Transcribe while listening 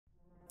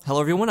Hello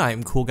everyone, I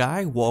am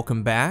CoolGuy,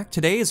 welcome back.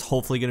 Today is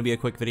hopefully going to be a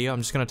quick video. I'm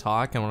just going to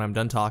talk, and when I'm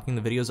done talking,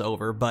 the video's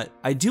over. But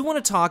I do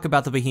want to talk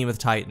about the Behemoth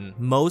Titan,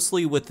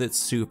 mostly with its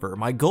super.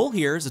 My goal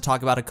here is to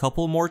talk about a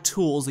couple more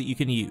tools that you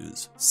can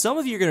use. Some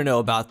of you are going to know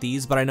about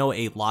these, but I know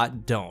a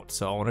lot don't,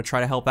 so I want to try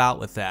to help out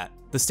with that.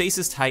 The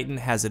Stasis Titan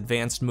has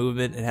advanced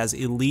movement, it has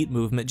elite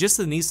movement, just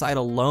the knee side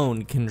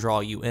alone can draw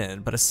you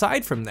in. But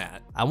aside from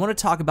that, I want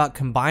to talk about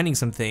combining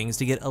some things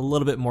to get a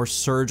little bit more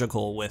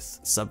surgical with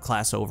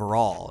subclass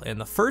overall. And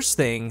the first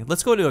thing,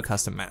 let's go to a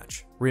custom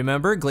match.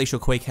 Remember, Glacial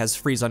Quake has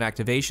freeze on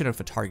activation if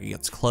a target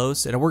gets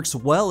close, and it works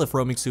well if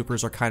roaming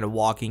supers are kind of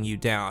walking you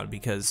down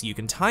because you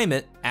can time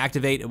it,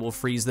 activate, it will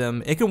freeze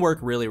them. It can work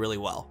really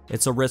well.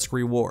 It's a risk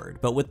reward.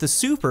 But with the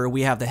super,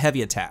 we have the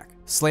heavy attack.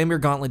 Slam your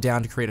gauntlet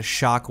down to create a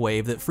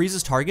shockwave that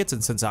freezes targets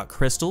and sends out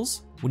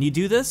crystals. When you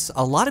do this,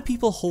 a lot of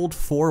people hold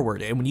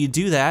forward, and when you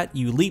do that,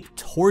 you leap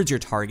towards your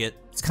target.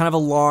 It's kind of a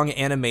long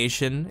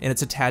animation, and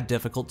it's a tad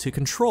difficult to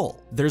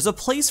control. There's a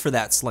place for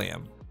that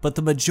slam, but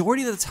the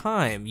majority of the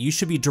time, you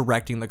should be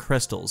directing the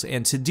crystals,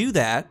 and to do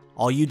that,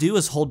 all you do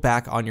is hold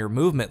back on your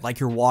movement like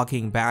you're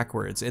walking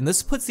backwards, and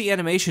this puts the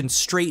animation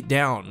straight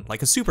down,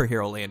 like a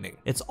superhero landing.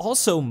 It's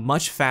also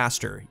much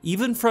faster,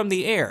 even from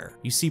the air.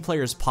 You see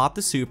players pop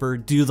the super,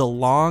 do the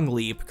long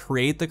leap,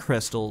 create the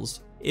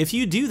crystals. If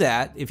you do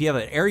that, if you have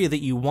an area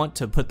that you want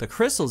to put the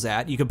crystals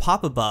at, you can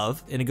pop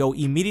above and go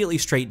immediately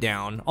straight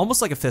down,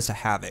 almost like a Fist of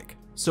Havoc.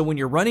 So when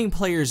you're running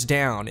players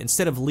down,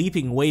 instead of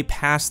leaping way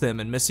past them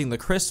and missing the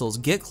crystals,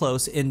 get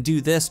close and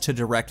do this to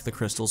direct the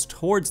crystals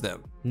towards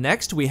them.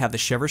 Next, we have the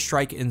Shiver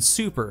Strike in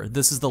Super.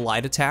 This is the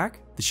light attack.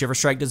 The Shiver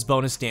Strike does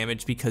bonus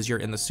damage because you're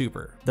in the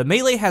super. The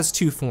melee has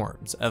two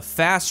forms, a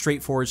fast,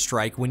 straightforward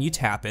strike when you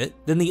tap it,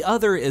 then the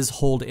other is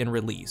hold and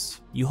release.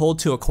 You hold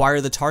to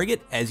acquire the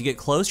target. As you get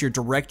close, you're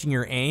directing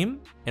your aim,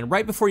 and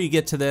right before you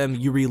get to them,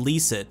 you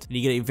release it, and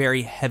you get a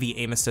very heavy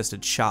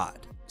aim-assisted shot.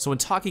 So when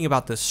talking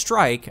about this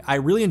strike, I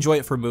really enjoy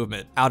it for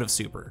movement out of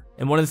super.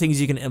 And one of the things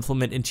you can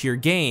implement into your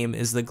game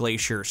is the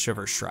Glacier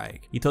Shiver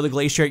Strike. You throw the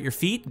Glacier at your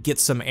feet, get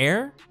some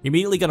air, you're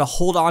immediately gonna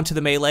hold on to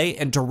the melee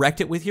and direct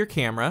it with your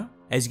camera.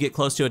 As you get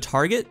close to a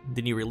target,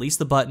 then you release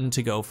the button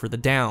to go for the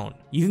down.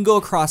 You can go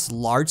across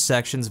large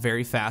sections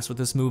very fast with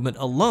this movement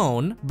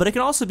alone, but it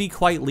can also be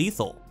quite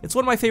lethal. It's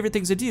one of my favorite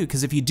things to do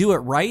because if you do it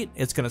right,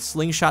 it's gonna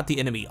slingshot the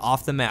enemy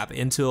off the map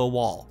into a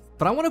wall.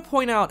 But I want to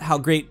point out how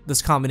great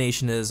this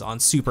combination is on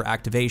super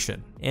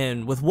activation.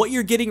 And with what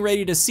you're getting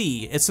ready to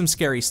see, it's some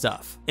scary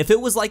stuff. If it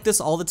was like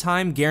this all the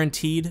time,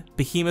 guaranteed,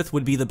 Behemoth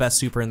would be the best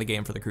super in the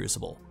game for the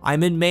Crucible.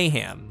 I'm in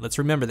Mayhem, let's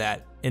remember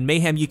that. In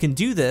Mayhem you can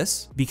do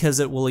this because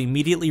it will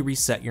immediately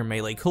reset your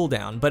melee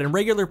cooldown, but in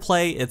regular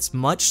play it's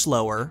much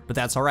slower, but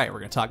that's alright, we're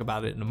going to talk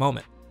about it in a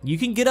moment. You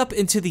can get up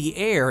into the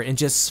air and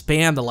just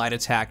spam the light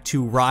attack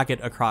to rocket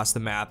across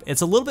the map.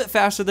 It's a little bit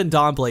faster than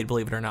Dawnblade,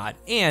 believe it or not,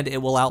 and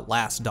it will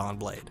outlast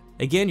Dawnblade.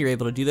 Again, you're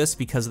able to do this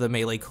because of the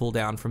melee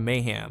cooldown from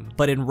Mayhem,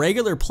 but in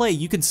regular play,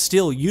 you can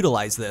still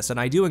utilize this, and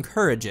I do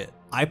encourage it.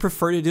 I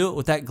prefer to do it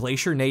with that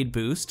Glacier Nade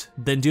boost,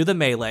 then do the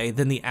melee,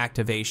 then the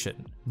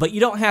activation. But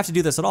you don't have to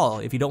do this at all.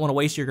 If you don't want to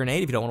waste your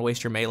grenade, if you don't want to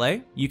waste your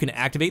melee, you can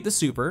activate the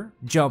super,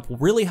 jump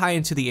really high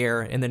into the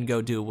air, and then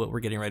go do what we're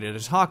getting ready to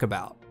talk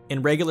about.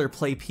 In regular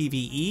play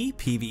PvE,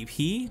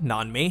 PvP,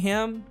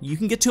 non-Mayhem, you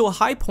can get to a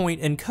high point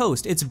and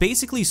coast. It's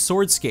basically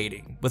sword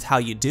skating with how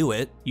you do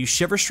it. You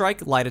Shiver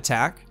Strike, light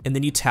attack, and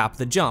then you tap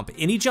the jump.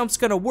 Any jump's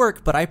gonna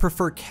work, but I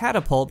prefer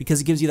Catapult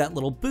because it gives you that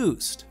little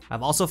boost.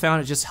 I've also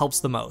found it just helps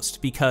the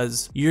most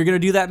because you're gonna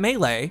do that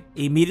melee,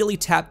 immediately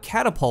tap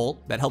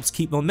Catapult, that helps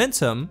keep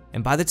momentum,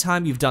 and by the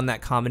time you've done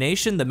that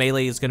combination, the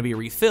melee is gonna be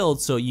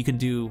refilled so you can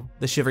do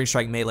the Shivering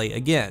Strike melee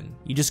again.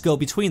 You just go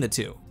between the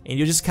two, and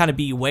you'll just kind of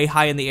be way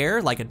high in the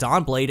air like a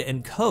Dawnblade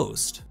and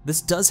coast.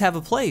 This does have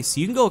a place.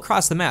 You can go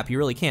across the map, you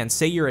really can.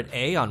 Say you're at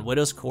A on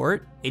Widow's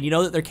Court, and you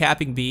know that they're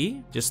capping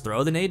B, just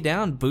throw the nade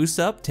down, boost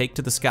up, take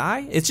to the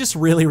sky. It's just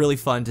really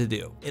fun to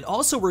do. It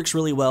also works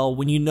really well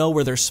when you know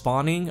where they're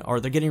spawning or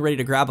they're getting ready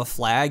to grab a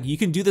flag. You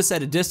can do this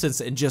at a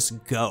distance and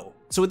just go.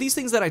 So with these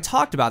things that I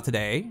talked about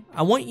today,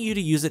 I want you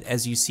to use it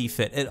as you see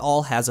fit. It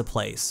all has a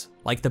place.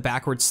 Like the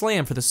backward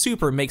slam for the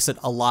super makes it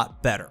a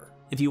lot better.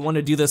 If you want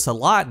to do this a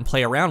lot and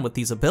play around with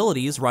these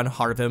abilities, run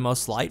Heart of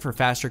MUST Light for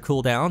faster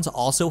cooldowns,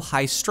 also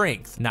high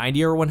strength,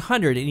 90 or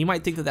 100, and you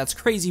might think that that's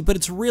crazy, but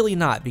it's really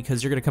not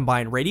because you're going to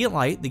combine Radiant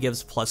Light that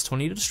gives plus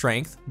 20 to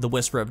strength, the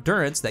Whisper of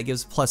Endurance that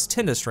gives plus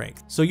 10 to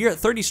strength, so you're at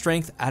 30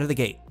 strength out of the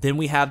gate. Then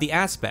we have the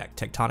Aspect,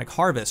 Tectonic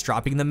Harvest,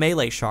 dropping the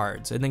melee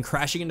shards, and then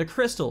crashing into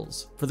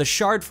crystals for the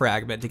Shard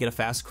Fragment to get a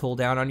fast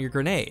cooldown on your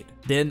grenade.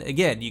 Then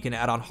again, you can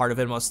add on Heart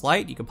of MUST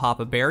Light, you can pop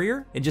a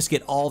barrier, and just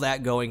get all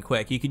that going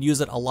quick. You can use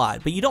it a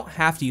lot, but you don't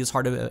have to use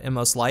Heart of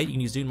MUST Light, you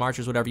can use Dune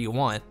Marchers, whatever you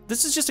want.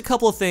 This is just a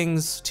couple of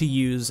things to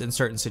use in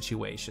certain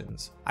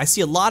situations. I see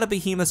a lot of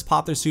Behemoths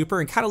pop their super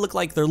and kind of look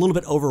like they're a little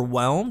bit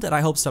overwhelmed, and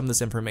I hope some of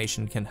this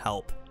information can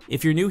help.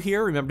 If you're new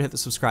here, remember to hit the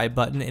subscribe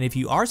button, and if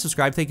you are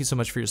subscribed, thank you so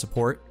much for your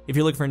support. If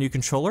you're looking for a new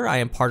controller, I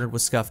am partnered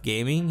with Scuff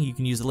Gaming. You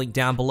can use the link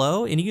down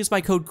below, and you use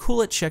my code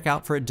COOL at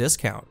checkout for a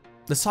discount.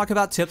 Let's talk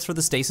about tips for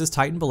the Stasis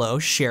Titan below,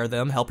 share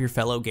them, help your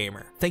fellow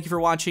gamer. Thank you for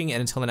watching,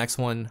 and until the next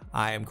one,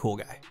 I am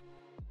CoolGuy.